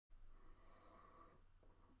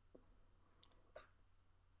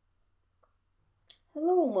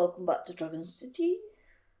Hello and welcome back to Dragon City.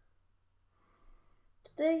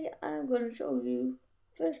 Today I'm going to show you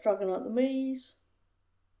first dragon out the maze.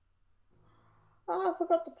 I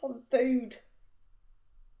forgot to put food.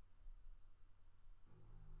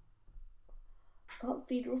 Can't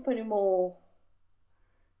feed her up anymore.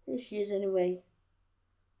 Here she is anyway.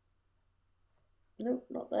 Nope,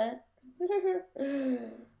 not there.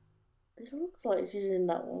 It looks like she's in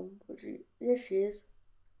that one, but yes she is.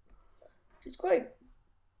 She's quite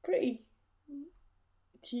pretty.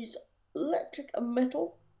 She's electric and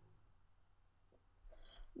metal.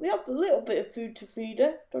 We have a little bit of food to feed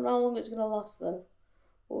her. Don't know how long it's going to last though.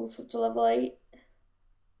 We'll switch to level 8.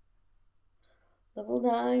 Level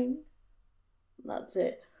 9. That's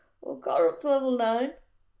it. We've got her up to level 9.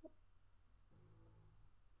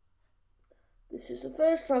 This is the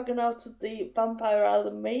first dragon out of the Vampire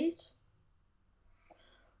Island maze.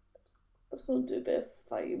 Let's go and do a bit of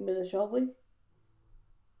fighting with her, shall we?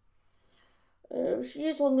 She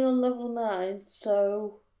is only on level 9,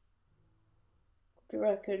 so what do you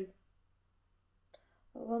reckon?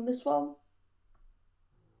 I'll run this one.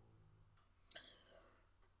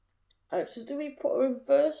 Alright, so do we put her in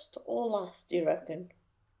first or last, do you reckon?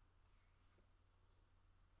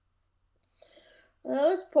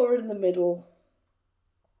 Let's put her in the middle.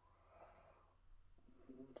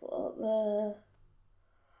 Put that there.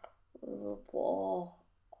 We'll put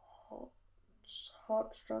our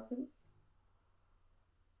heart dragon.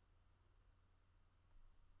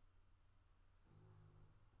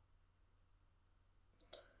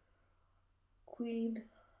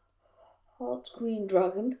 Heart's Queen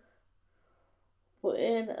dragon. Put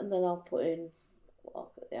in, and then I'll put in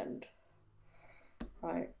Block at the end.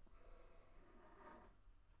 Right.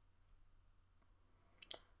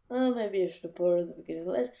 Maybe I should have put her at the beginning.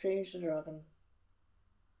 Let's change the dragon.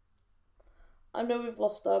 I know we've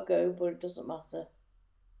lost our go, but it doesn't matter.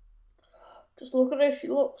 Just look at her, she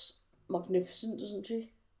looks magnificent, doesn't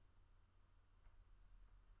she?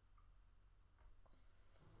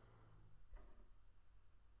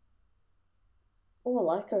 Oh,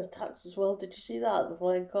 I like her attacks as well. Did you see that? The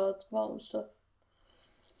flying cards come out and stuff.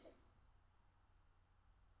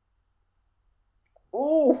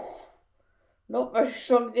 Oh, not very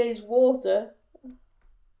strong against water.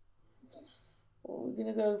 What are we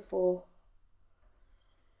going to go for?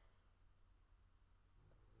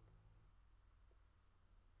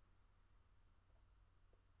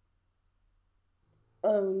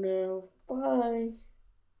 Oh no, bye.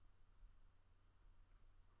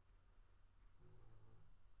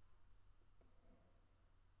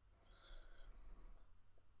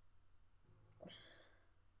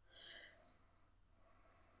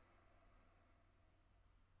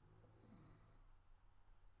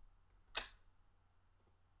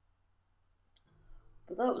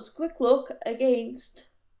 But that was a quick look at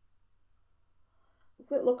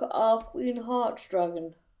our Queen Heart's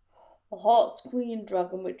dragon. Or Heart's Queen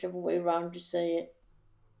dragon, whichever way around you say it.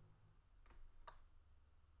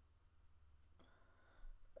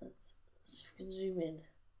 Let's see if we can zoom in.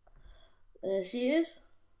 There she is.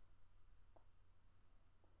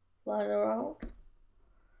 Flying around.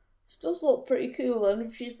 She does look pretty cool, and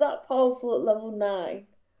if she's that powerful at level 9,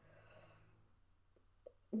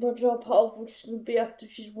 imagine how powerful she's going to be after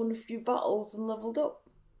she's won a few battles and leveled up.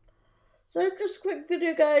 So just a quick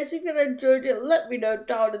video guys, if you enjoyed it, let me know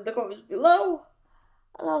down in the comments below.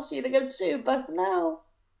 And I'll see you again soon, bye for now.